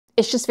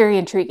It's just very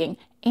intriguing.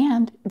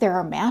 And there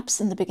are maps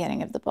in the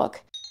beginning of the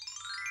book.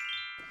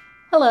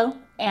 Hello,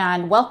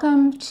 and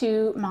welcome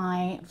to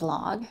my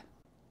vlog.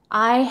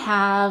 I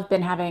have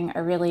been having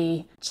a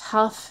really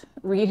tough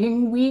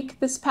reading week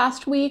this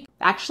past week.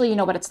 Actually, you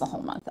know what? It's the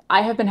whole month.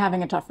 I have been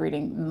having a tough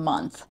reading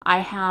month. I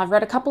have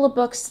read a couple of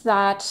books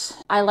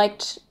that I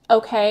liked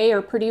okay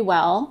or pretty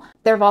well.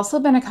 There have also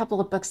been a couple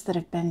of books that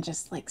have been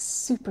just like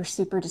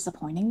super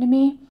disappointing to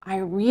me. I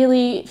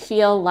really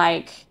feel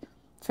like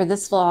for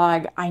this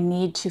vlog, I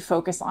need to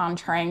focus on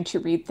trying to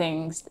read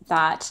things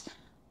that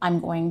I'm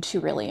going to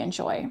really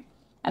enjoy.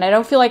 And I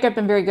don't feel like I've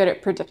been very good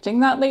at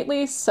predicting that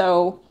lately,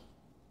 so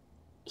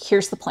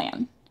here's the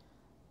plan.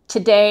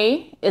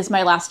 Today is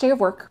my last day of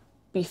work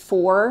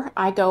before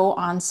I go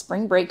on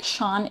spring break.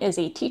 Sean is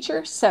a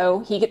teacher,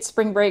 so he gets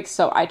spring break,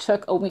 so I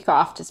took a week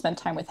off to spend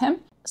time with him.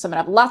 So I'm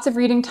gonna have lots of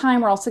reading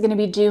time. We're also gonna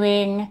be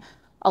doing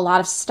a lot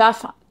of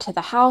stuff to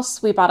the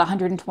house. We bought a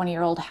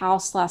 120-year-old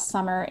house last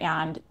summer,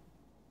 and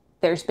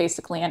there's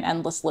basically an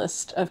endless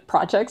list of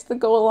projects that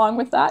go along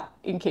with that,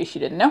 in case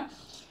you didn't know.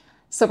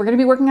 So we're gonna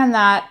be working on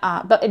that.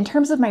 But in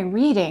terms of my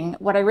reading,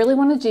 what I really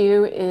wanna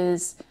do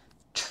is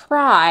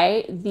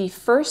try the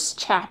first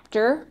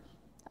chapter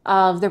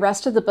of the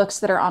rest of the books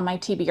that are on my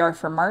TBR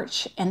for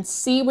March and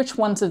see which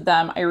ones of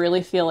them I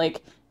really feel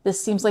like this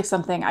seems like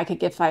something I could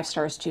give 5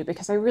 stars to,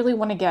 because I really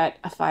want to get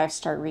a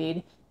 5-star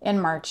read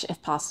in March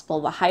if possible.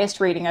 The highest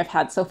rating I've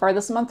had so far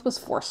this month was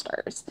 4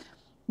 stars,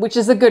 which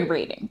is a good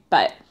rating,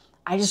 but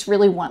I just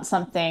really want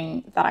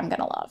something that I'm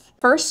gonna love.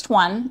 First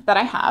one that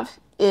I have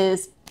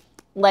is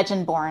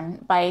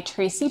Legendborn by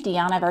Tracy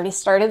Deonn. I've already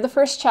started the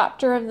first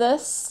chapter of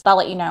this. I'll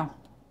let you know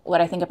what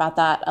I think about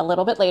that a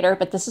little bit later,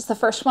 but this is the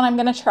first one I'm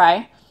gonna try.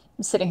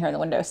 I'm sitting here in the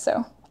window,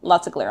 so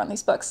lots of glare on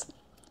these books.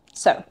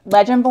 So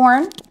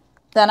Legendborn.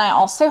 Then I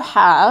also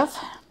have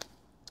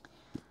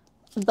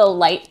The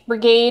Light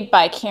Brigade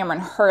by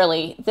Cameron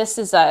Hurley. This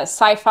is a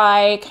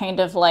sci-fi kind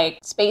of like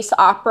space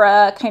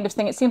opera kind of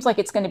thing. It seems like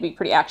it's going to be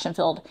pretty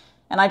action-filled.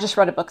 And I just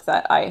read a book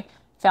that I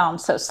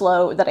found so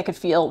slow that I could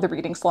feel the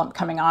reading slump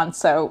coming on.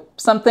 So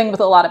something with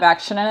a lot of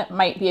action in it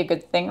might be a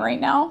good thing right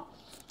now.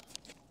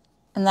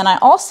 And then I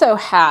also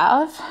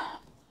have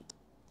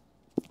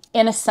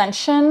In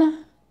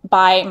Ascension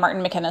by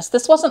Martin McInnes.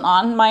 This wasn't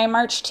on my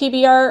March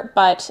TBR,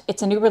 but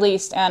it's a new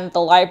release and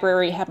the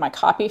library had my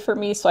copy for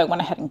me, so I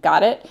went ahead and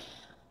got it.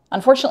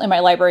 Unfortunately, my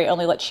library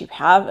only lets you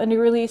have a new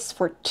release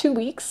for 2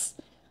 weeks,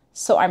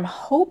 so I'm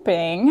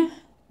hoping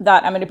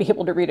that I'm going to be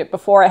able to read it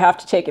before I have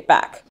to take it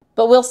back.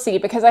 But we'll see,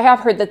 because I have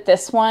heard that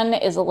this one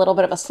is a little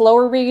bit of a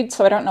slower read,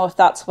 so I don't know if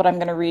that's what I'm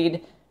going to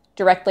read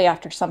directly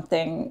after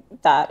something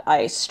that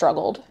I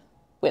struggled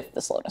with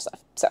the slowness of.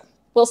 So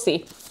we'll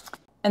see.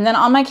 And then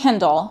on my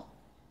Kindle,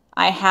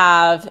 I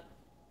have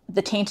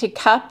The Tainted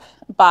Cup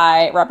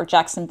by Robert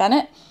Jackson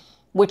Bennett,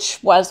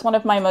 which was one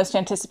of my most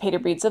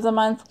anticipated reads of the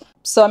month.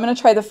 So I'm going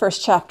to try the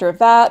first chapter of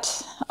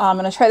that. I'm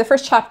going to try the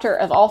first chapter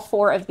of all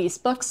 4 of these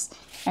books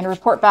and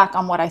report back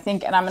on what I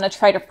think. And I'm going to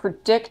try to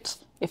predict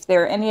if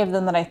there are any of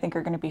them that I think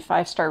are going to be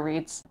 5-star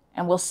reads.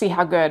 And we'll see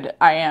how good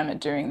I am at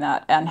doing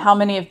that and how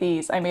many of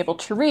these I'm able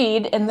to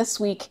read in this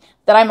week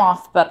that I'm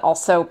off, but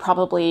also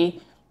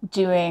probably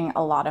doing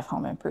a lot of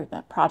home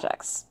improvement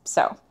projects.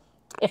 So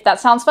if that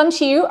sounds fun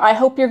to you, I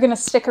hope you're going to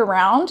stick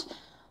around,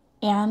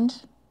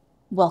 and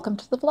welcome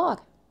to the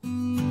vlog.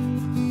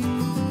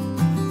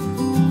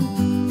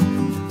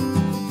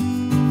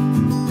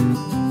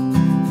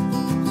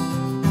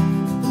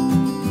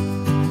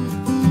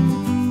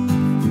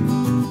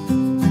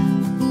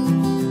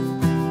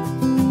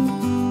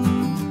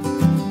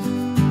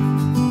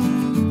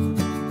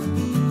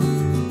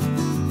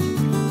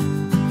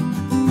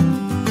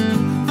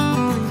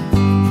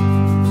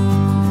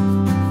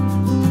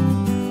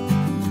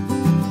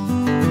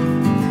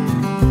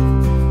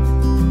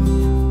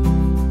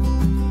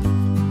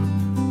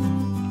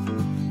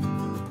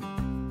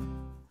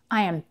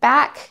 I am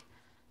back,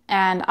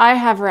 and I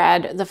have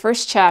read the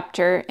first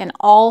chapter in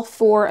all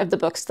 4 of the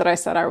books that I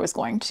said I was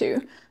going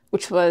to,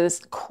 which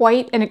was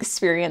quite an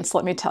experience,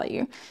 let me tell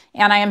you.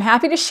 And I am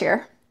happy to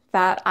share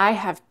that I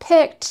have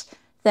picked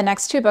the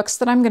next 2 books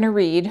that I'm going to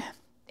read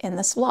in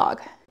this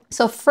vlog.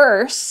 So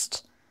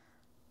first,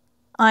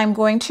 I'm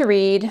going to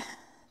read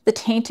The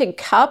Tainted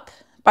Cup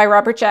by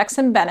Robert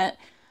Jackson Bennett,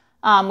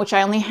 which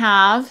I only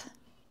have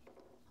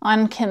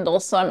on Kindle,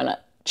 so I'm going to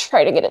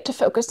try to get it to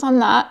focus on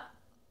that.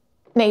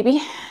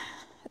 Maybe.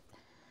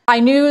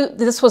 I knew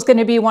this was going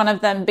to be one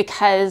of them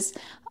because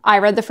I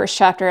read the first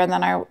chapter and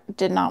then I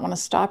did not want to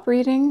stop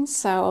reading,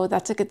 so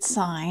that's a good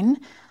sign.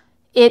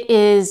 It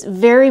is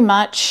very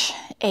much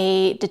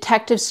a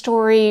detective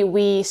story.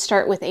 We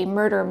start with a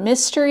murder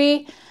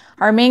mystery.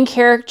 Our main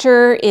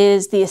character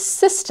is the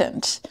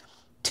assistant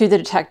to the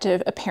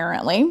detective,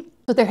 apparently.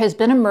 So there has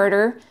been a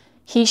murder.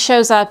 He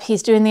shows up,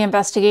 he's doing the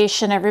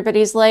investigation.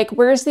 Everybody's like,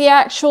 where's the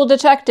actual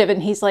detective?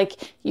 And he's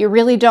like, you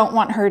really don't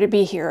want her to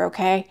be here,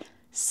 okay?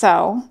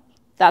 So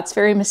that's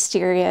very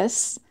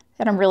mysterious.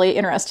 And I'm really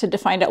interested to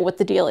find out what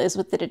the deal is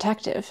with the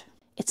detective.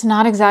 It's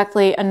not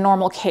exactly a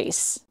normal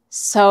case.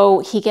 So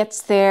he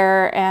gets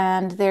there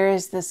and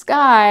there's this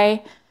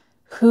guy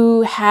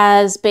who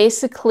has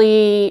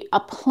basically a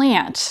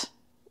plant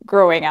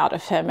growing out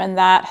of him, and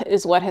that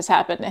is what has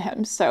happened to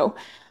him. So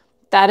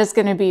that is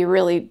going to be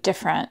really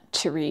different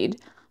to read.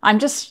 I'm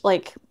just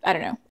like, I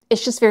don't know.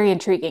 It's just very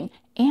intriguing.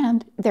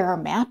 And there are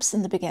maps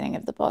in the beginning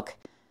of the book.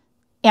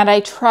 And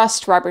I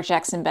trust Robert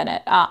Jackson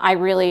Bennett. I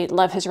really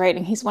love his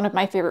writing. He's one of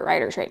my favorite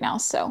writers right now.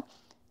 So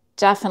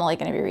definitely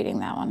going to be reading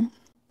that one.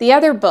 The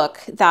other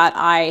book that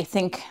I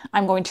think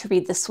I'm going to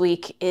read this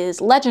week is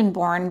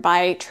Legendborn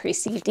by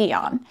Tracy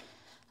Deonn.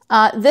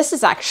 This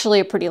is actually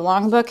a pretty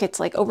long book. It's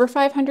like over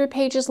 500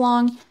 pages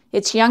long.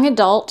 It's young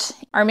adult.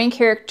 Our main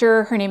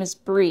character, her name is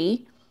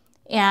Bree,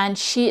 and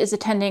she is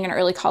attending an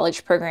early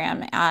college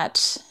program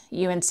at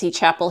UNC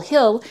Chapel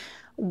Hill,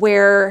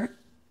 where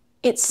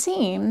it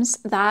seems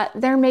that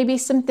there may be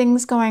some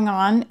things going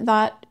on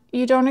that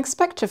you don't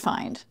expect to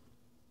find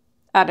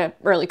at an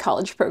early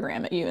college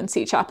program at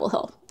UNC Chapel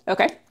Hill.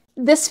 Okay.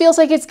 This feels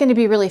like it's going to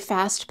be really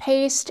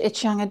fast-paced.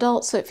 It's young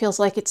adult, so it feels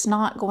like it's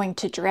not going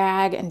to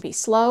drag and be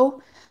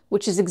slow,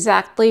 which is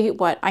exactly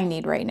what I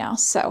need right now.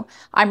 So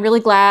I'm really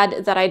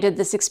glad that I did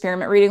this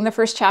experiment reading the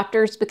first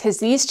chapters, because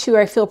these two,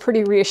 I feel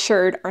pretty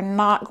reassured, are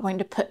not going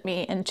to put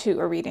me into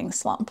a reading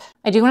slump.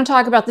 I do want to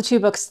talk about the two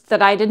books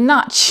that I did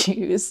not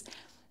choose.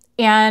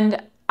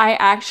 And I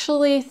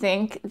actually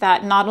think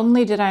that not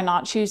only did I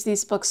not choose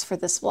these books for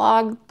this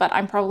vlog, but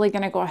I'm probably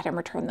going to go ahead and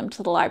return them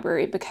to the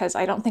library because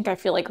I don't think I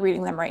feel like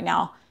reading them right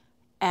now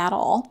at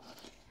all.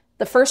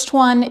 The first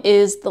one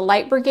is The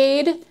Light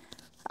Brigade,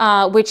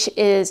 which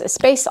is a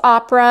space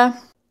opera.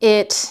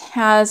 It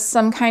has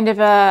some kind of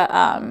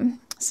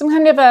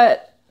a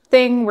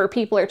thing where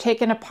people are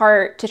taken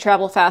apart to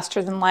travel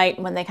faster than light.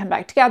 When they come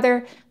back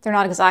together, they're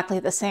not exactly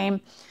the same.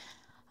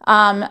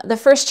 The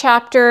first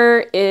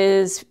chapter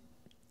is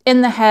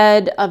in the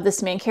head of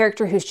this main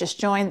character who's just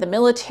joined the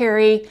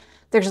military.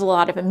 There's a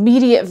lot of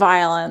immediate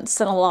violence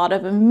and a lot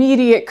of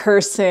immediate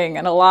cursing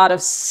and a lot of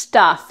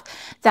stuff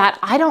that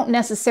I don't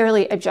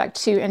necessarily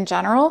object to in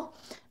general,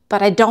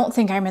 but I don't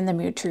think I'm in the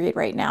mood to read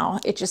right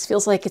now. It just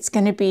feels like it's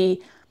going to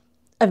be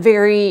a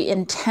very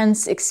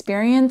intense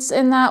experience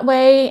in that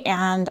way,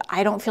 and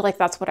I don't feel like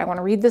that's what I want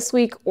to read this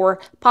week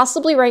or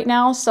possibly right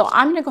now, so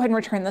I'm going to go ahead and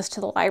return this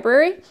to the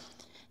library.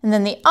 And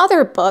then the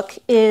other book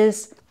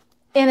is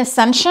In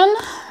Ascension,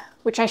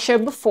 which I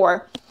showed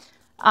before,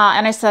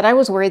 and I said I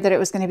was worried that it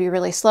was going to be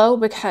really slow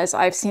because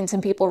I've seen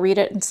some people read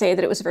it and say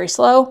that it was very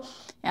slow,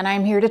 and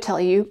I'm here to tell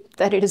you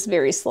that it is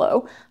very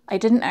slow. I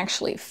didn't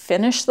actually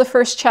finish the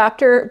first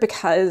chapter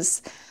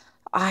because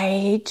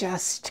I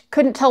just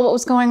couldn't tell what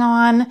was going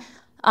on.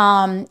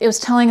 It was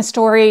telling a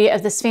story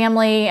of this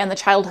family and the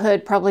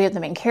childhood probably of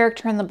the main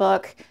character in the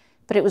book,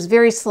 but it was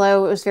very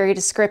slow, it was very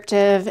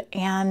descriptive,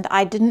 and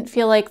I didn't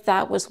feel like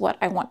that was what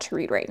I want to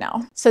read right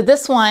now. So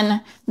this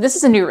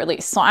is a new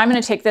release, so I'm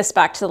going to take this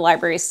back to the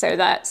library so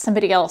that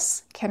somebody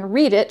else can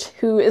read it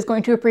who is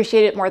going to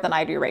appreciate it more than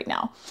I do right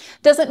now.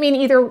 Doesn't mean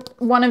either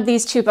one of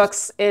these two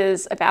books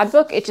is a bad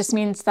book, it just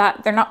means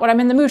that they're not what I'm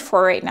in the mood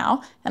for right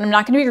now, and I'm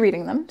not going to be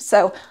reading them.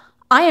 So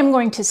I am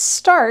going to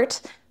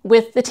start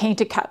with The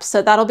Tainted Cup,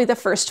 so that'll be the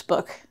first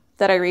book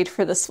that I read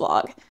for this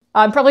vlog.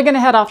 I'm probably going to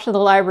head off to the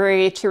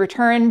library to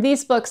return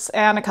these books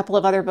and a couple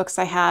of other books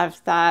I have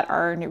that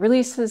are new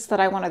releases that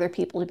I want other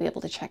people to be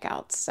able to check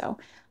out. So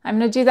I'm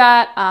going to do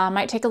that.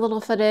 Might take a little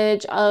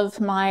footage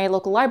of my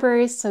local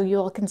library so you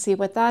all can see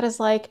what that is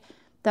like.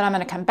 Then I'm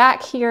going to come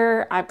back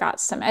here. I've got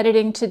some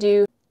editing to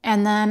do.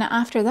 And then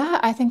after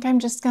that, I think I'm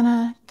just going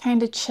to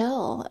kind of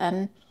chill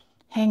and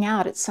hang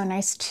out. It's so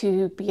nice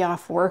to be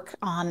off work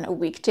on a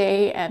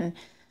weekday and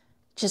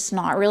just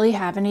not really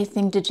have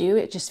anything to do.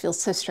 It just feels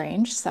so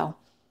strange. So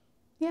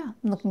yeah,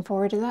 I'm looking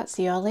forward to that.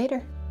 See y'all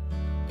later.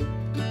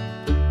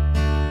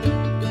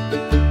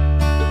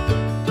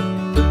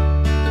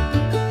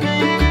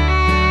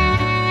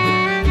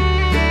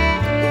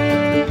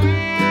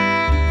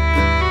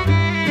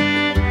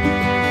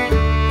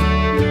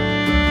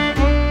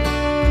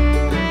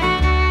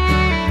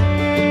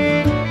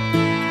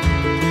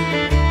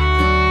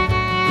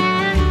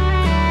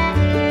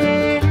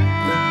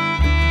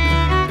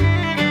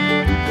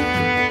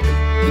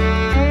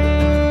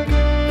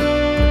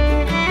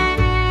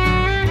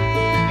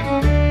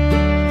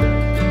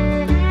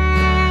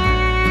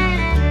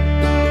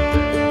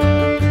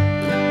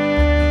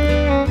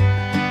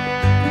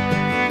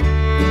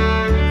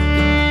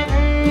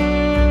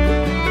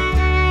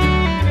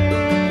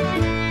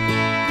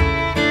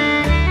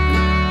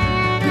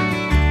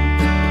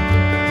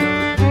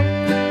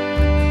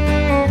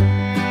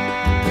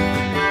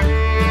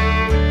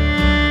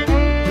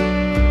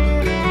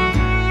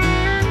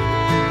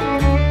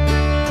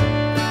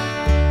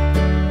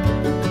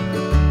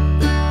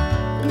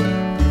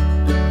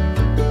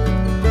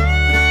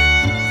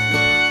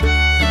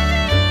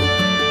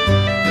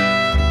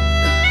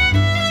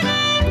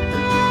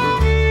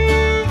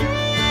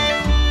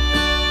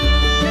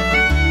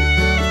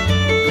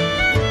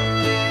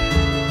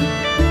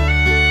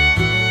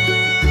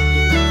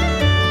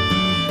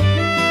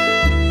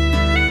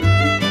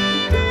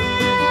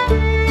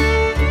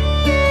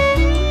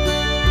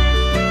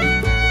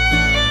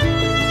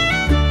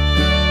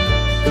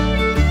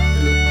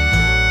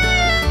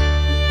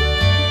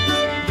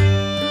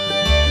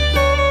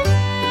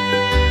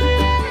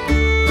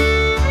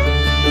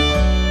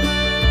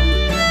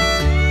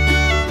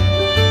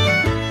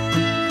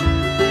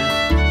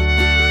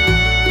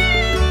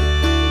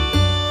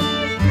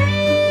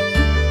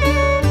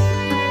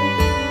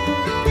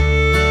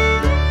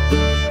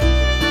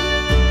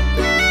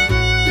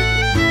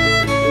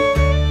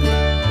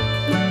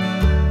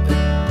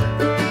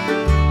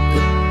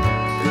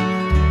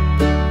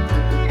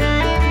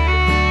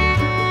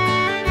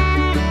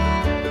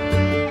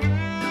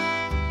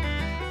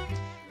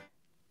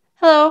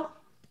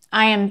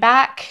 am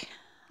back.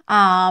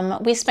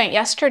 We spent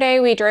yesterday,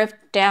 we drove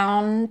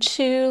down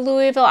to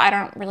Louisville. I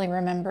don't really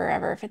remember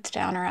ever if it's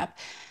down or up.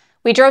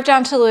 We drove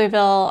down to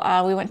Louisville.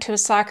 We went to a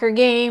soccer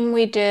game.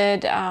 We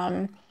did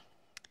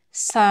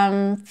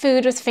some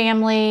food with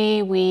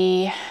family.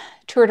 We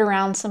toured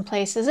around some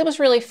places. It was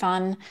really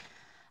fun.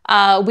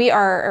 We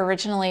are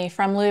originally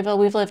from Louisville.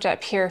 We've lived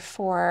up here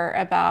for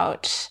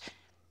about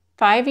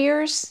 5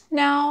 years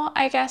now,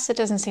 I guess. It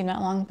doesn't seem that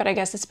long, but I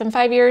guess it's been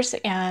 5 years.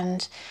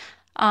 And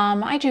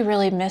I do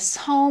really miss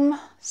home,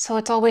 so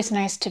it's always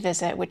nice to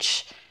visit,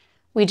 which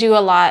we do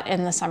a lot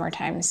in the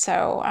summertime.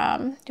 So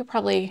you'll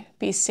probably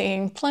be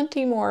seeing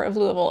plenty more of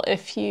Louisville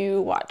if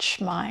you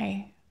watch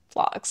my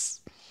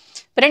vlogs.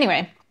 But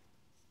anyway,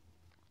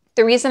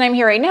 the reason I'm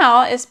here right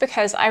now is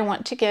because I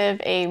want to give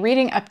a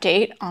reading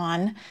update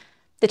on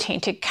The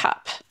Tainted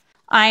Cup.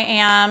 I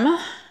am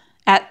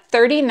at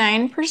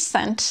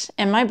 39%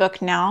 in my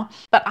book now,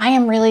 but I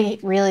am really,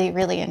 really,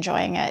 really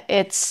enjoying it.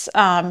 It's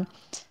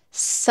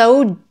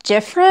so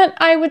different,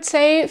 I would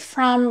say,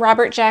 from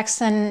Robert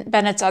Jackson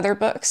Bennett's other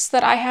books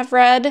that I have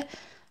read.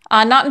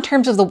 Not in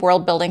terms of the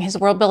world building. His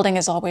world building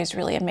is always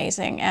really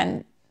amazing,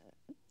 and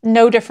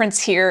no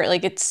difference here.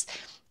 Like, it's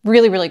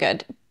really, really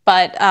good.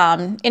 But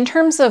in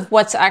terms of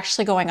what's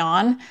actually going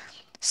on,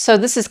 so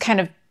this is kind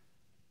of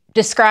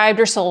described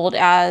or sold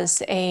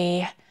as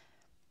a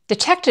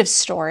detective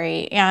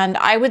story, and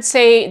I would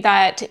say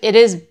that it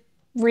is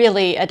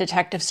really a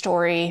detective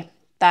story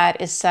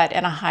that is set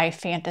in a high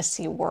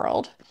fantasy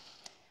world.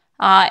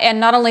 And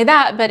not only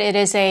that, but it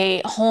is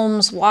a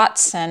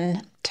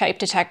Holmes-Watson type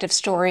detective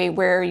story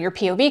where your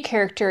POV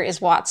character is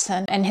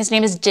Watson, and his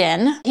name is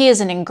Din. He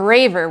is an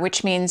engraver,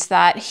 which means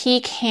that he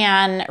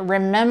can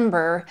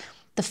remember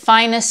the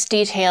finest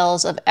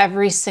details of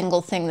every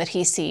single thing that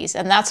he sees.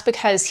 And that's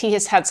because he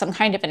has had some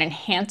kind of an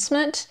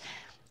enhancement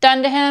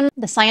done to him.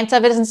 The science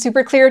of it isn't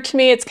super clear to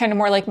me. It's kind of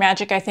more like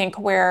magic, I think,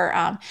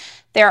 where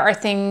there are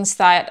things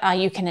that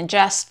you can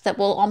ingest that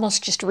will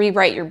almost just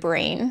rewrite your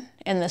brain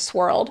in this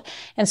world.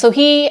 And so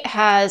he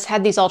has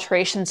had these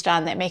alterations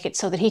done that make it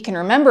so that he can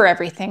remember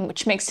everything,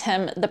 which makes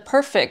him the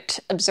perfect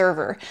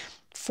observer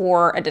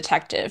for a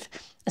detective,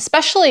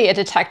 especially a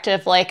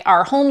detective like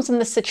our Holmes in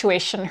this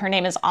situation. Her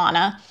name is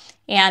Anna.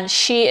 And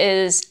she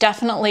is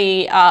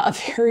definitely a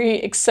very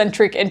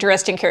eccentric,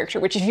 interesting character,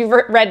 which if you've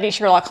read any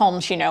Sherlock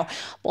Holmes, you know,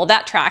 well,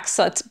 that tracks.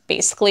 So that's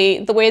basically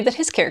the way that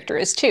his character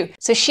is too.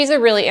 So she's a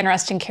really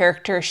interesting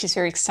character. She's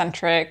very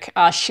eccentric.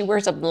 She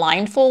wears a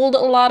blindfold a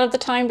lot of the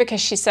time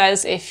because she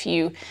says if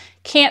you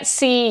can't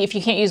see, if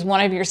you can't use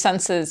one of your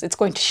senses, it's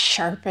going to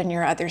sharpen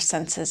your other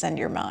senses and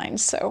your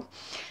mind. So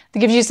that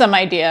gives you some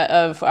idea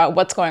of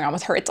what's going on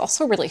with her. It's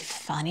also really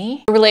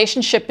funny. The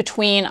relationship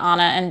between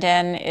Anna and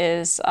Den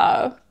is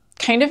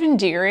kind of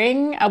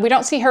endearing. We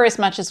don't see her as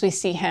much as we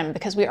see him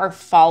because we are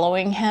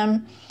following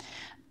him,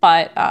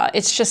 but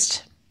it's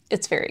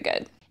very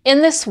good.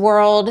 In this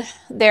world,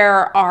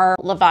 there are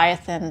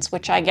leviathans,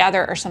 which I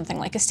gather are something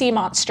like a sea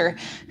monster,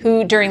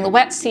 who during the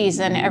wet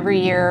season every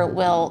year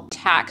will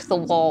attack the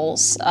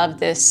walls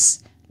of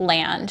this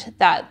land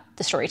that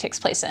the story takes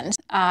place in.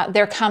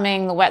 They're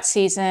coming, the wet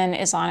season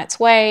is on its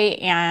way,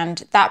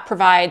 and that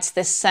provides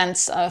this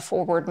sense of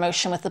forward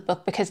motion with the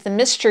book because the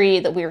mystery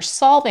that we are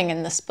solving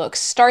in this book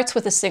starts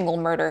with a single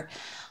murder,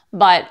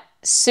 but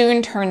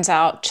soon turns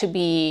out to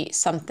be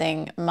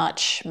something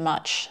much,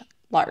 much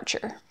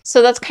larger.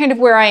 So that's kind of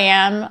where I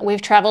am.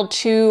 We've traveled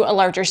to a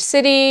larger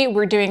city.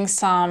 We're doing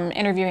some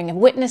interviewing of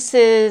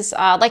witnesses.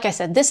 Like I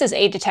said, this is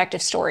a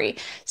detective story.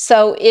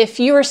 So if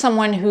you are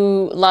someone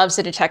who loves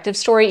a detective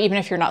story, even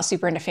if you're not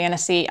super into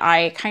fantasy,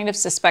 I kind of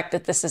suspect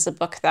that this is a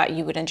book that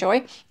you would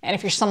enjoy. And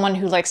if you're someone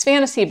who likes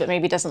fantasy but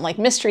maybe doesn't like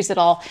mysteries at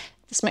all,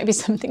 this might be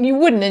something you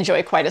wouldn't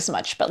enjoy quite as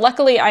much. But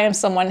luckily, I am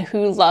someone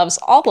who loves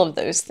all of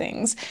those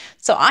things.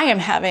 So I am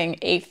having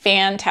a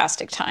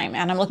fantastic time,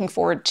 and I'm looking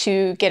forward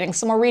to getting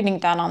some more reading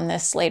done on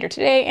this later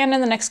today and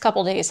in the next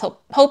couple days,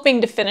 hoping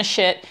to finish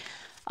it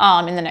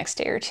in the next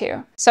day or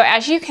two. So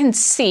as you can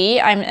see,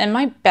 I'm in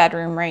my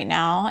bedroom right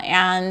now,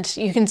 and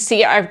you can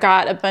see I've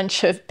got a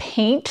bunch of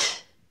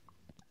paint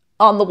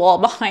on the wall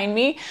behind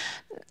me.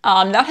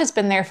 That has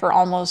been there for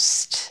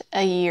almost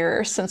a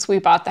year since we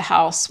bought the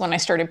house when I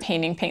started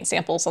painting paint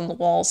samples on the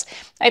walls.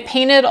 I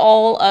painted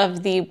all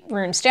of the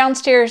rooms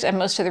downstairs and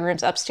most of the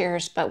rooms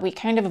upstairs, but we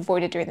kind of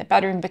avoided doing the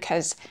bedroom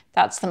because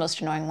that's the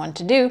most annoying one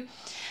to do.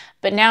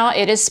 But now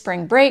it is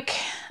spring break.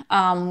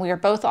 We are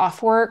both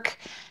off work.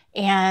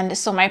 And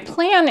so my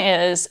plan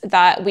is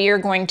that we are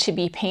going to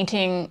be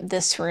painting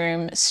this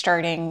room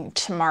starting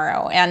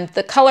tomorrow. And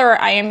the color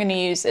I am going to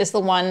use is the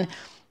one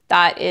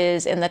that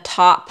is in the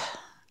top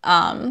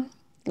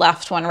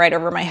left one right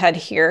over my head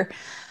here.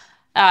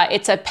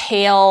 It's a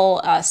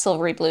pale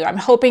silvery blue. I'm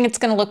hoping it's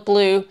going to look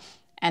blue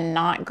and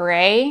not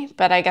gray,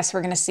 but I guess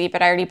we're going to see.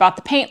 But I already bought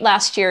the paint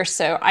last year,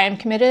 so I am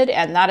committed,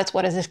 and that is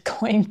what it is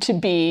going to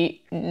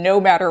be no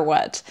matter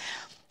what.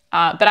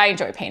 But I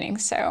enjoy painting,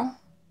 so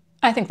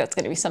I think that's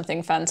going to be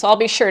something fun. So I'll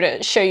be sure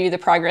to show you the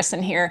progress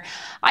in here.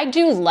 I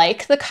do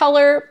like the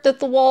color that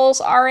the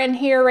walls are in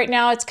here right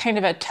now. It's kind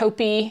of a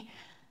taupey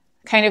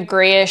kind of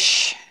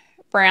grayish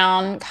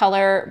brown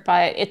color,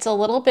 but it's a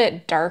little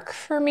bit dark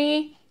for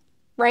me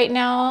right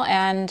now,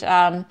 and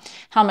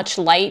how much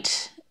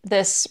light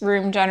this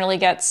room generally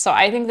gets. So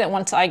I think that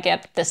once I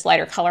get this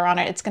lighter color on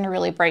it, it's going to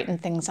really brighten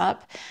things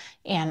up,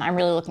 and I'm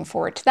really looking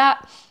forward to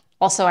that.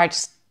 Also, I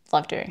just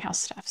love doing house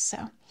stuff.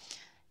 So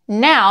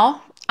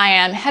now I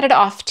am headed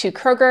off to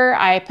Kroger.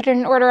 I put in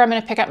an order. I'm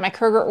going to pick up my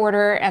Kroger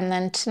order, and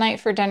then tonight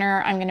for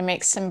dinner, I'm going to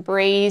make some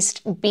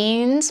braised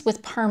beans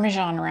with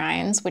Parmesan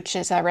rinds, which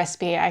is a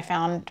recipe I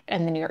found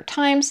in the New York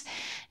Times,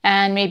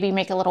 and maybe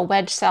make a little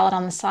wedge salad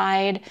on the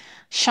side.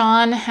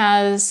 Sean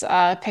has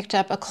picked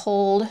up a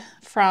cold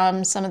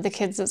from some of the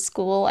kids at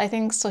school, I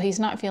think, so he's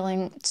not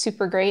feeling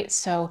super great.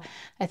 So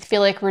I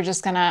feel like we're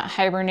just gonna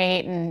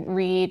hibernate and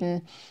read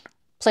and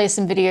play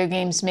some video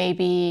games,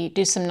 maybe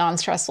do some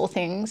non-stressful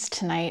things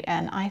tonight,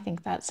 and I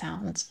think that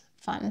sounds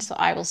fun. So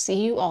I will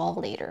see you all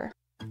later.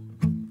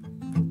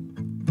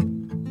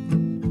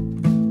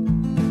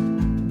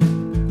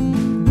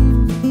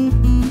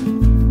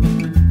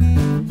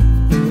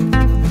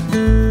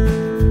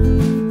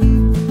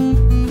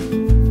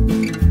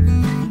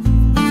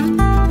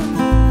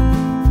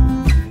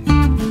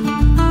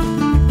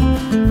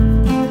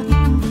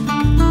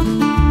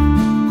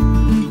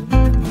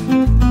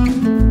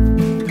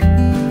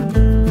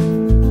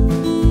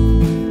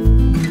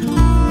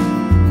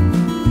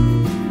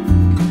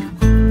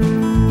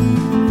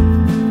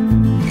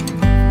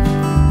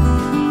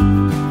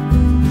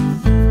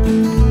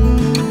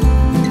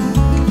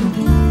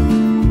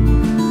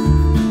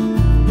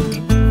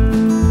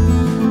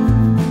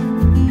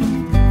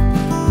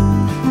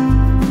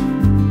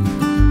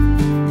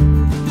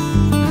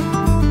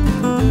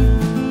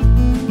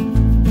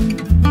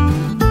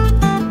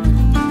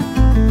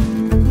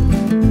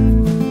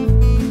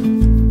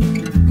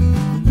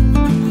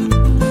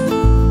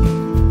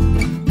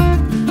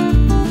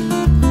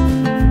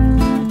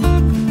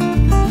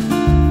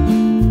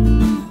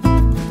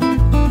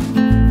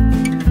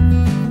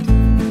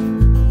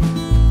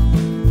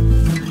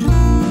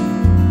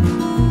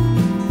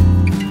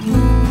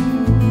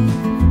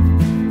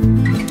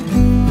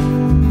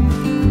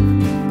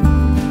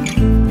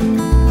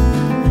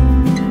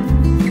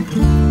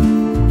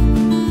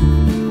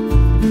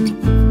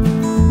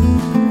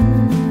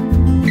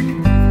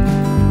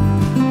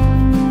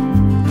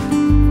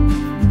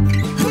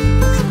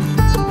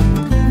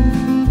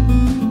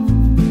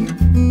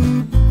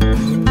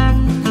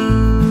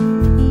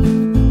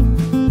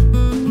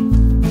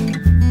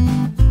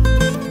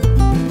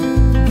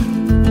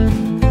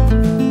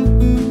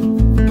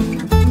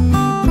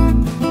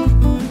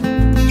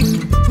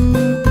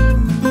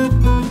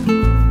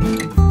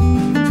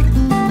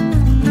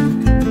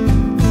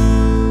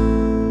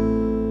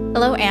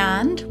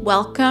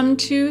 Welcome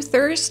to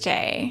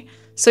Thursday.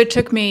 So it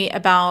took me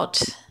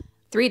about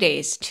 3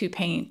 days to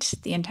paint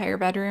the entire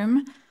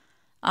bedroom,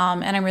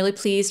 and I'm really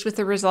pleased with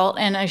the result.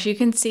 And as you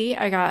can see,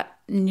 I got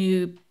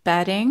new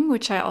bedding,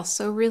 which I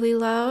also really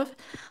love.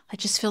 It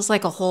just feels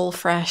like a whole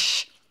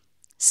fresh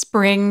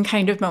spring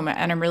kind of moment,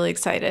 and I'm really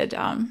excited.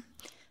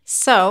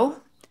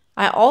 So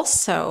I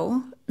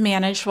also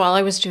managed, while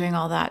I was doing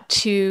all that,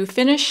 to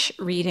finish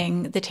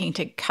reading The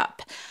Tainted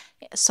Cup.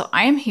 So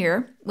I am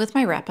here with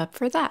my wrap up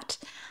for that.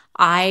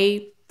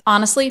 I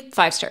honestly,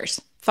 5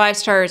 stars. 5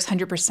 stars,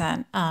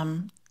 100%.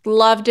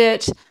 Loved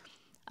it.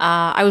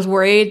 I was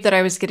worried that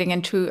I was getting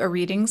into a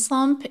reading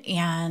slump,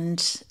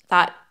 and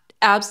that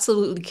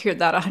absolutely cured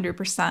that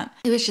 100%.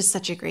 It was just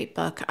such a great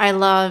book. I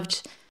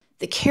loved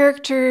the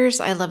characters.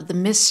 I loved the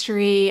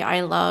mystery.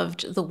 I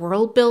loved the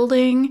world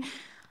building.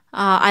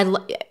 I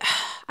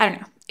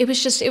don't know. It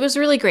was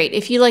really great.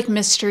 If you like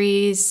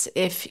mysteries,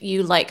 if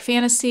you like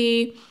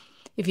fantasy,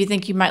 if you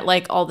think you might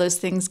like all those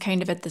things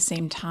kind of at the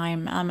same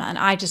time. And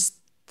I just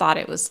thought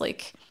it was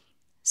like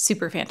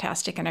super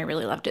fantastic, and I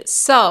really loved it.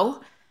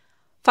 So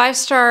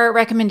 5-star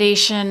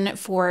recommendation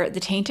for The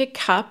Tainted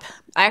Cup.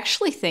 I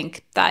actually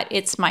think that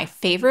it's my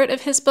favorite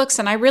of his books,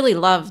 and I really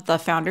love the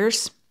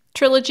Founders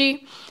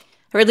trilogy,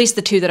 or at least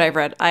the 2 that I've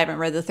read. I haven't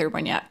read the 3rd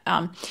one yet,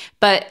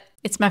 but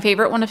it's my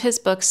favorite one of his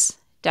books,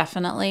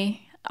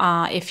 definitely.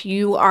 If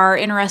you are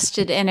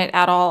interested in it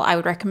at all, I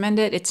would recommend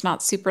it. It's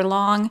not super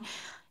long.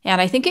 And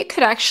I think it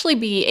could actually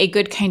be a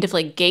good kind of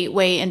like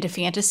gateway into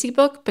fantasy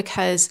book,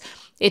 because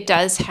it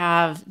does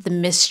have the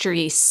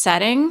mystery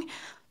setting,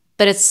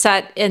 but it's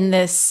set in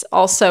this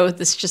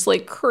just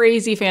like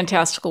crazy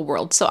fantastical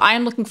world. So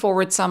I'm looking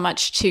forward so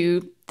much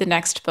to the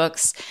next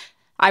books.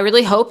 I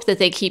really hope that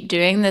they keep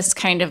doing this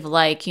kind of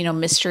like,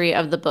 mystery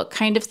of the book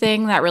kind of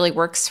thing. That really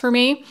works for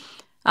me.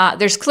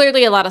 There's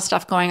clearly a lot of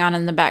stuff going on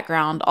in the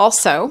background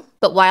also,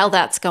 but while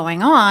that's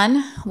going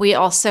on, we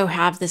also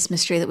have this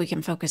mystery that we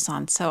can focus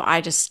on. So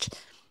I just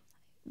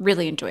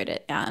really enjoyed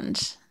it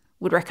and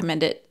would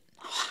recommend it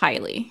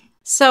highly.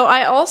 So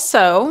I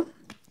also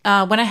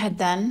went ahead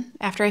then,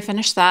 after I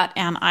finished that,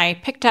 and I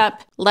picked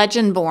up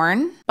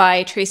Legendborn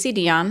by Tracy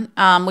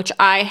Deonn, which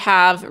I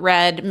have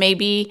read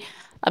maybe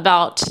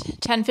about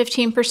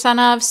 10-15%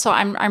 of, so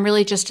I'm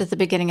really just at the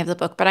beginning of the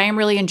book, but I am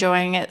really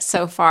enjoying it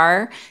so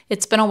far.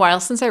 It's been a while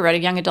since I read a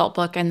young adult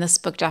book, and this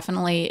book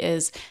definitely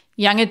is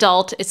young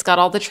adult. It's got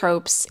all the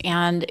tropes,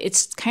 and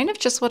it's kind of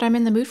just what I'm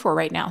in the mood for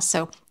right now.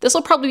 So this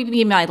will probably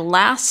be my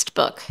last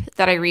book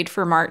that I read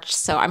for March,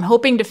 so I'm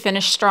hoping to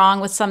finish strong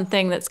with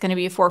something that's going to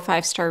be a 4 or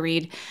 5-star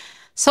read.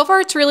 So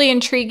far, it's really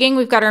intriguing.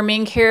 We've got our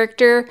main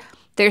character.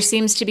 There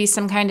seems to be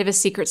some kind of a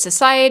secret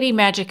society.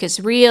 Magic is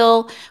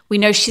real. We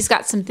know she's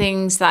got some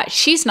things that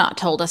she's not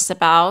told us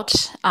about,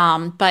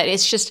 but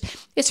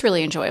it's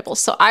really enjoyable.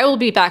 So I will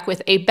be back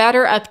with a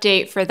better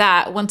update for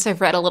that once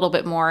I've read a little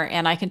bit more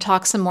and I can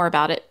talk some more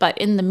about it. But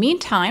in the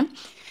meantime,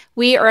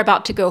 we are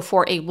about to go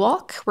for a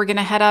walk. We're going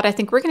to head out. I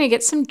think we're going to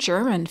get some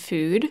German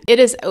food. It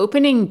is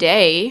opening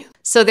day,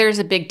 so there's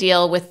a big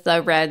deal with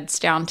the Reds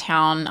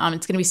downtown.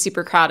 It's going to be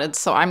super crowded,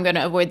 so I'm going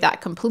to avoid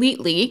that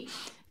completely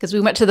because we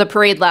went to the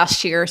parade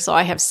last year, so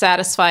I have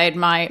satisfied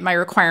my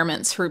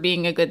requirements for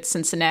being a good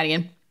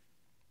Cincinnatian.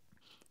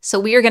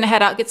 So we are going to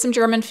head out, get some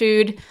German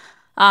food,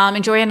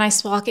 enjoy a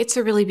nice walk. It's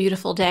a really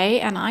beautiful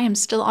day, and I am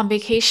still on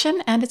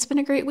vacation, and it's been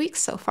a great week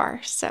so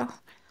far. So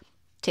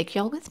take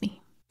y'all with me.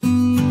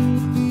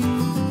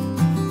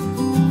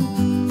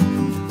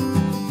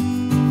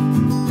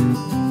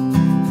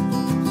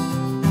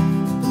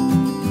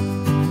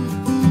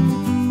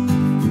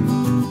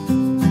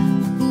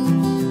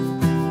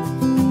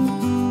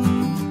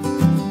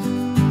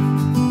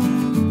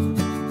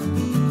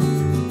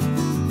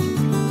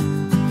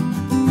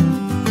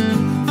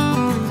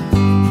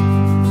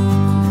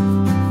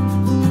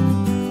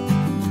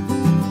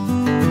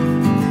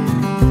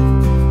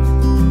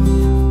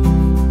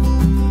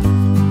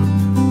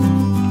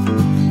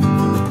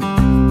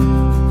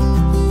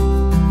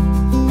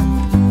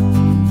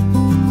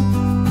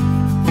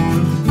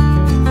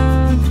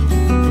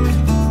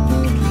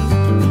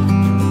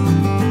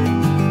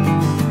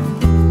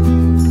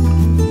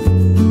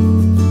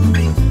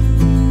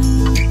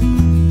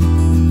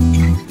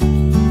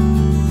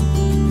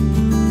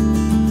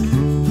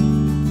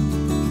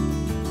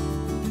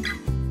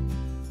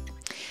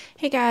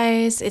 Hey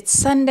guys, it's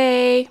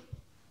Sunday.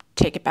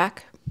 Take it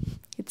back.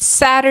 It's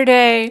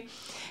Saturday,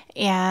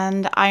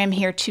 and I am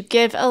here to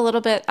give a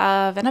little bit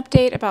of an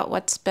update about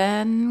what's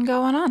been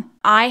going on.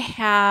 I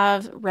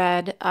have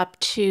read up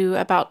to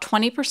about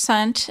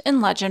 20% in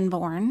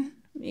Legendborn.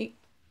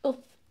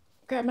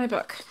 Grab my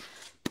book.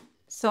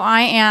 So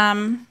I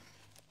am,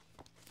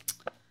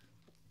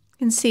 you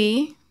can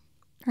see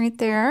right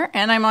there,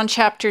 and I'm on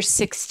chapter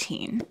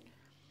 16.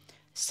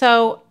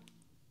 So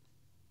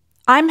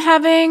I'm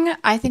having,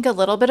 I think, a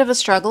little bit of a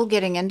struggle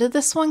getting into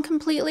this one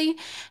completely.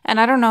 And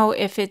I don't know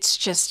if it's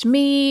just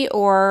me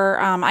or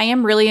I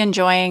am really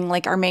enjoying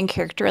like our main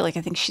character. Like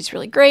I think she's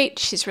really great.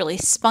 She's really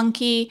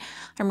spunky.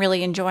 I'm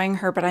really enjoying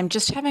her, but I'm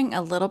just having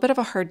a little bit of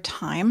a hard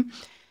time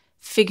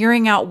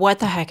figuring out what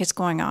the heck is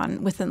going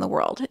on within the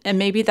world. And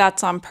maybe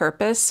that's on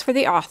purpose for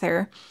the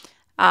author.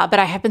 But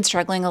I have been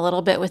struggling a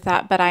little bit with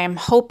that. But I am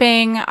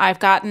hoping I've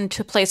gotten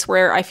to a place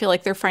where I feel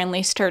like they're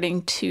finally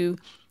starting to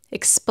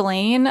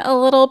explain a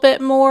little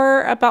bit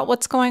more about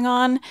what's going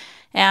on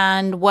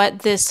and what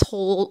this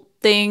whole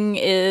thing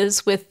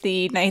is with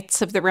the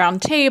Knights of the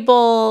Round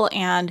Table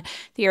and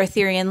the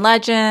Arthurian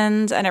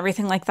legends and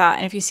everything like that.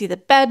 And if you see the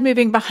bed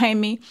moving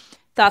behind me,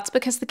 that's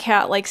because the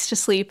cat likes to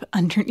sleep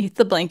underneath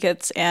the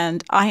blankets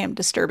and I am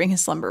disturbing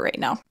his slumber right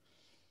now.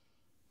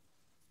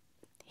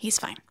 He's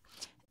fine.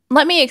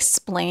 Let me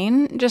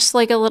explain just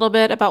like a little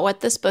bit about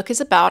what this book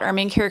is about. Our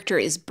main character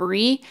is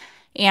Bree,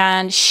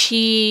 and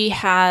she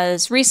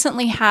has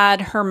recently had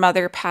her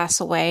mother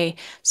pass away.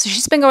 So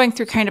she's been going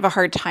through kind of a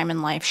hard time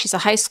in life. She's a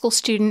high school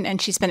student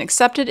and she's been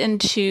accepted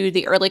into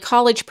the early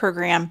college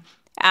program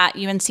at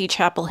UNC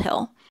Chapel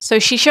Hill. So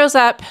she shows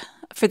up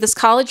for this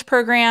college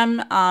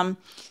program.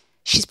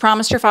 She's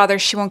promised her father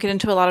she won't get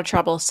into a lot of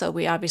trouble. So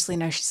we obviously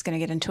know she's going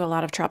to get into a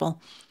lot of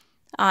trouble.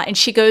 And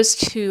she goes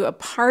to a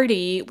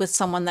party with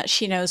someone that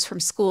she knows from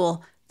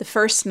school the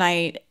first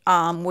night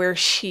where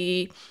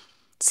she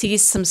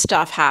sees some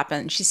stuff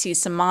happen. She sees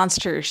some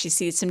monsters. She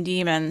sees some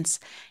demons.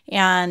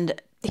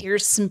 And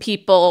hears some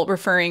people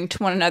referring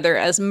to one another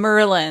as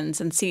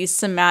Merlins and sees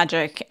some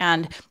magic.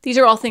 And these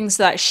are all things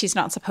that she's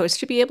not supposed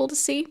to be able to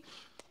see.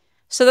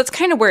 So that's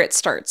kind of where it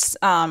starts.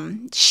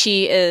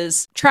 She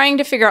is trying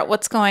to figure out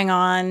what's going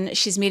on.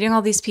 She's meeting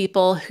all these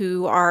people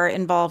who are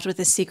involved with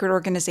this secret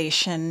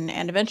organization,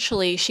 and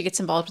eventually she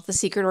gets involved with the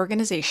secret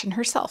organization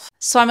herself.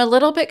 So I'm a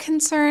little bit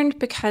concerned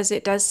because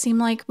it does seem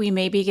like we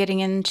may be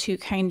getting into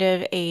kind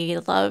of a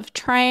love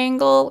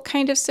triangle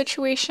kind of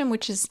situation,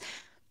 which is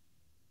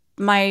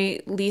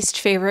my least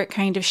favorite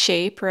kind of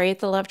shape, right?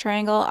 The love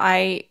triangle.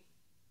 I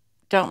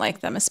don't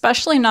like them,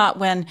 especially not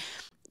when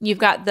you've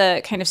got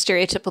the kind of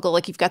stereotypical,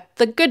 like you've got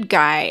the good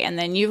guy and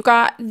then you've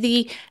got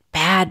the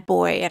bad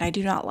boy. And I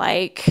do not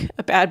like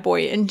a bad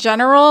boy in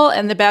general.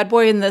 And the bad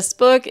boy in this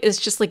book is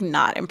just like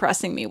not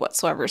impressing me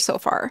whatsoever so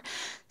far.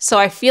 So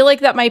I feel like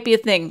that might be a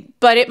thing,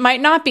 but it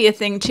might not be a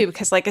thing too,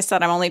 because like I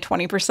said, I'm only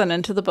 20%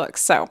 into the book.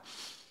 So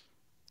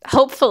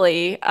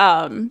hopefully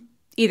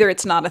either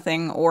it's not a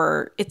thing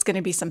or it's going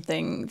to be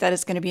something that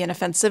is going to be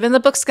inoffensive. And the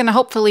book's going to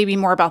hopefully be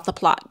more about the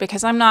plot,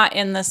 because I'm not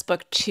in this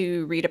book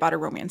to read about a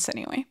romance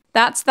anyway.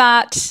 That's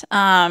that.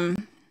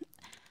 I'm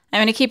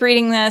going to keep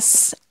reading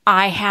this.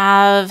 I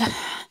have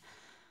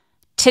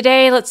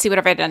today, let's see, what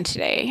have I done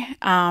today?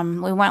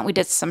 We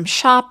did some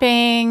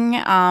shopping.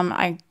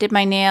 I did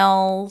my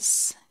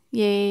nails.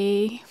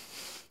 Yay.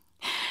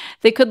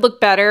 They could look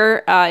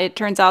better. It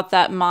turns out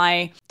that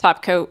my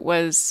top coat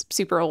was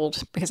super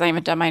old because I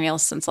haven't done my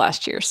nails since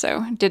last year,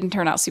 so it didn't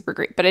turn out super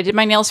great. But I did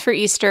my nails for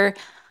Easter.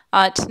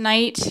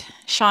 Tonight,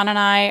 Sean and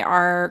I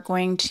are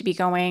going to be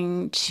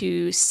going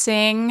to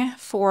sing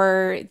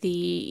for the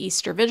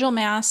Easter Vigil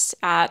Mass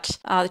at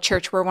the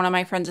church where one of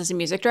my friends is a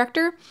music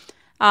director.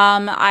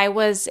 I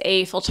was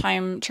a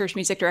full-time church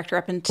music director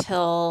up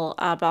until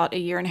about a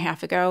year and a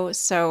half ago,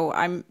 so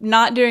I'm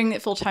not doing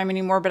it full-time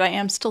anymore, but I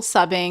am still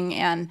subbing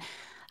and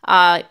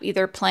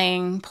either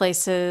playing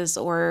places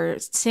or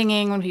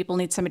singing when people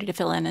need somebody to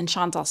fill in, and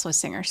Sean's also a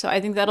singer. So I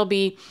think that'll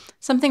be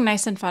something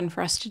nice and fun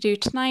for us to do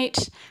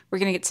tonight. We're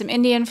going to get some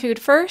Indian food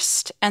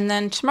first, and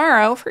then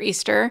tomorrow for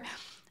Easter,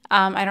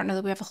 I don't know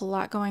that we have a whole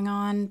lot going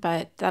on,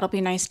 but that'll be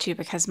nice too,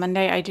 because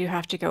Monday I do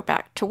have to go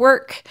back to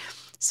work.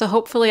 So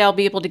hopefully I'll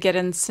be able to get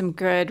in some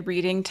good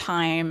reading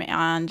time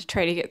and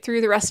try to get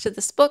through the rest of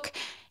this book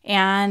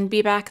and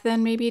be back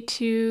then maybe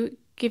to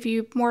give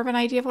you more of an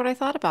idea of what I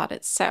thought about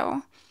it.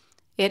 So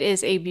it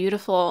is a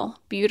beautiful,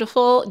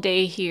 beautiful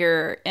day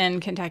here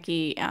in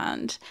Kentucky,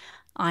 and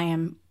I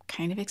am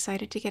kind of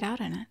excited to get out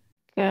in it.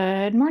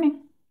 Good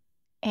morning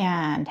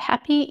and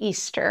happy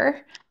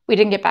Easter. We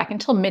didn't get back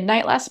until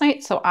midnight last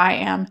night, so I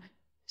am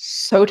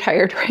so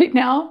tired right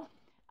now,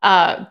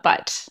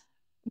 but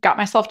got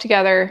myself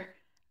together.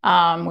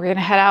 We're going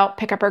to head out,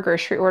 pick up our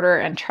grocery order,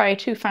 and try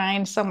to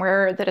find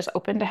somewhere that is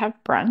open to have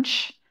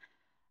brunch.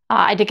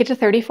 I did get to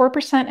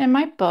 34% in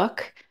my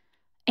book,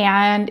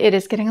 and it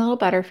is getting a little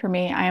better for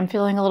me. I am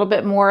feeling a little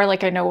bit more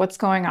like I know what's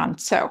going on,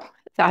 so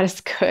that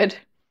is good.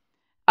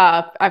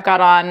 I've got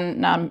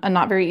on a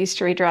not very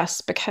Eastery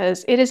dress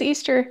because it is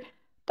Easter,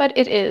 but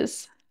it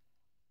is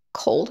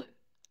cold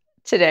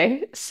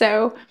today.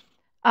 So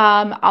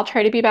I'll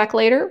try to be back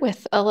later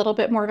with a little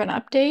bit more of an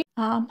update.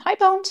 Hi,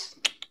 Bones.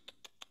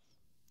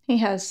 Do you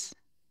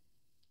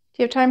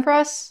have time for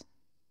us?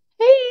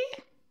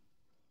 Hey,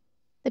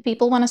 the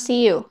people want to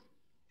see you.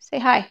 Say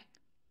hi.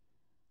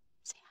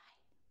 Say hi.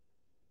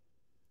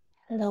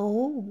 Hello.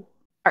 All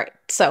right.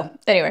 So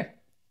anyway,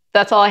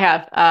 that's all I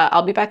have.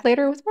 I'll be back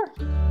later with more.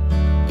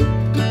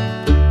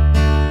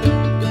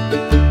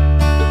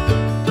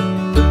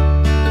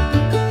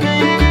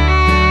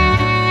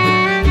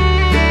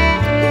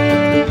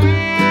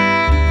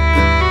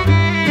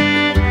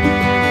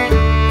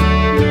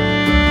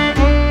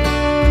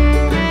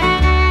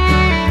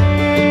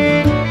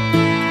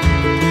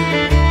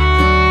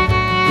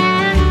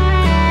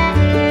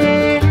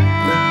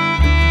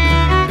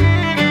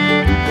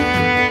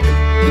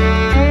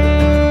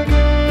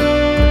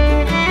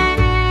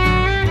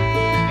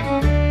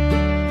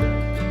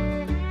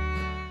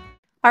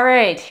 All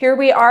right, here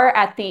we are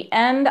at the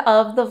end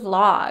of the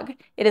vlog.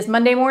 It is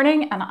Monday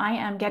morning and I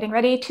am getting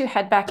ready to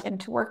head back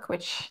into work,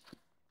 which,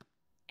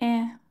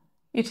 you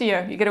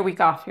get a week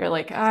off. You're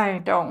like, I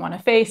don't want to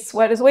face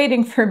what is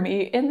waiting for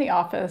me in the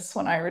office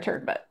when I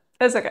return, but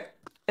it's okay.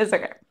 It's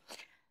okay.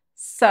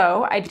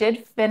 So I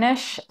did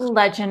finish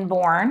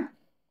Legendborn,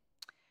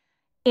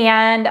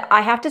 and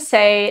I have to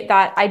say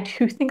that I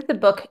do think the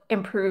book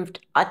improved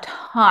a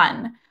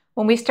ton.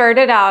 When we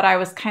started out, I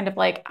was kind of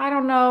like, I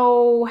don't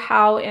know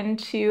how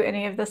into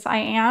any of this I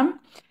am.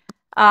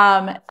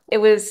 It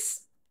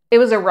was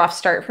a rough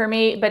start for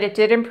me, but it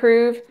did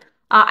improve.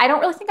 I don't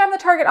really think I'm the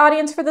target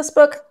audience for this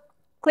book,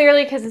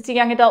 clearly, because it's a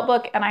young adult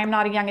book and I'm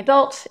not a young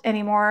adult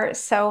anymore.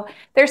 So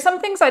there's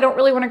some things I don't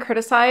really want to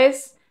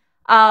criticize.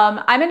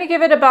 I'm going to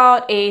give it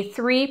about a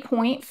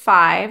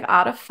 3.5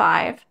 out of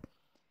 5.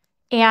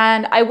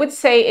 And I would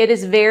say it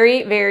is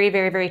very, very,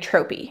 very, very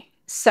tropey.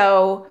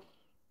 So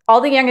all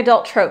the young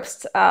adult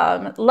tropes,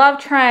 love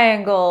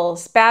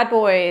triangles, bad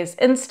boys,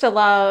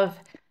 insta-love,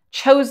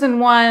 chosen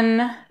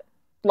one,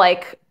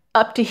 like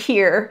up to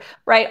here,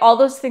 right? All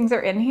those things are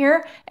in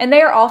here, and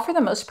they are all, for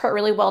the most part,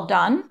 really well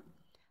done.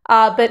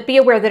 But be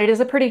aware that it is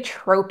a pretty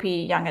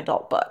tropey young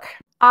adult book.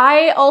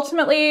 I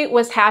ultimately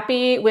was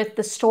happy with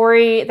the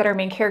story that our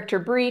main character,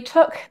 Bree,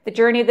 took, the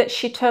journey that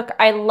she took.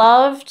 I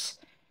loved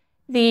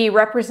the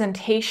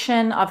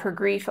representation of her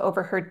grief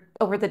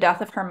over the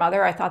death of her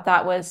mother. I thought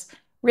that was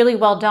really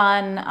well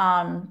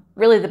done,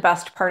 really the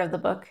best part of the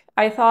book,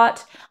 I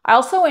thought. I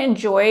also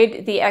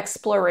enjoyed the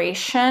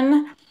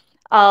exploration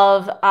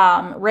of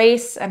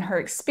race and her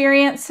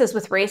experiences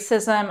with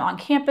racism on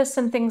campus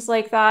and things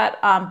like that.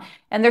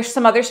 And there's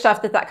some other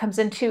stuff that comes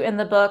into in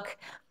the book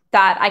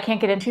that I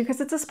can't get into because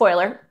it's a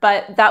spoiler,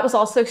 but that was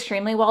also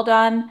extremely well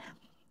done.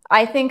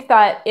 I think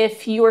that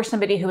if you are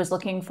somebody who is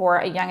looking for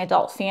a young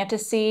adult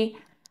fantasy,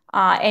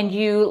 and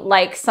you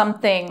like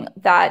something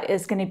that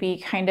is going to be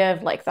kind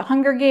of like The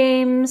Hunger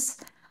Games,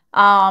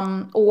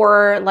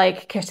 or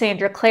like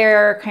Cassandra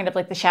Clare, kind of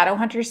like the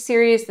Shadowhunters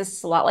series. This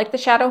is a lot like the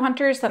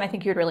Shadowhunters, then I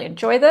think you'd really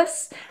enjoy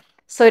this.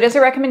 So it is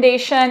a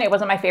recommendation. It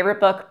wasn't my favorite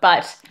book,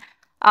 but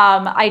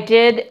I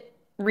did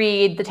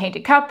read The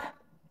Tainted Cup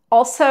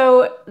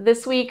also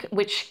this week,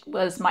 which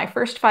was my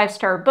first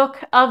 5-star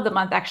book of the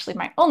month, actually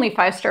my only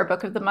 5-star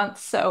book of the month.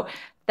 So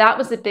that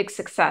was a big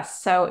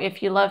success. So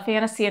if you love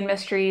fantasy and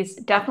mysteries,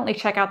 definitely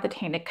check out The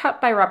Tainted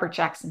Cup by Robert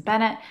Jackson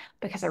Bennett,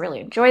 because I really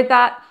enjoyed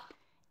that.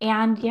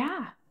 And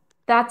yeah,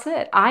 that's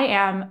it. I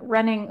am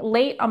running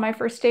late on my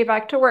first day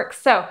back to work.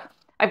 So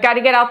I've got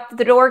to get out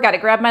the door, got to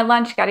grab my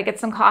lunch, got to get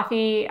some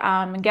coffee,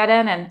 get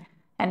in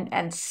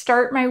and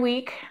start my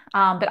week.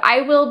 But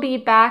I will be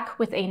back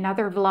with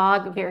another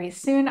vlog very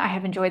soon. I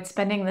have enjoyed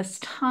spending this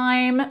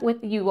time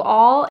with you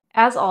all.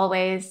 As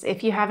always,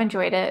 if you have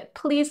enjoyed it,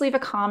 please leave a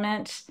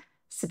comment,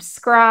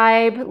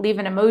 subscribe, leave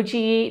an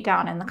emoji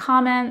down in the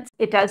comments.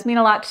 It does mean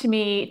a lot to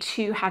me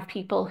to have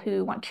people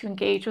who want to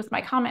engage with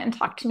my comment and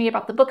talk to me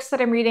about the books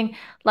that I'm reading.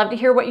 Love to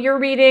hear what you're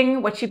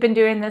reading, what you've been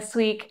doing this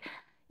week.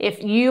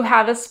 If you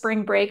have a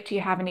spring break, do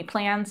you have any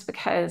plans?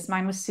 Because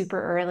mine was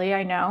super early,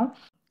 I know.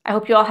 I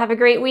hope you all have a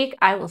great week.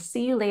 I will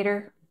see you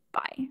later.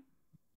 Bye.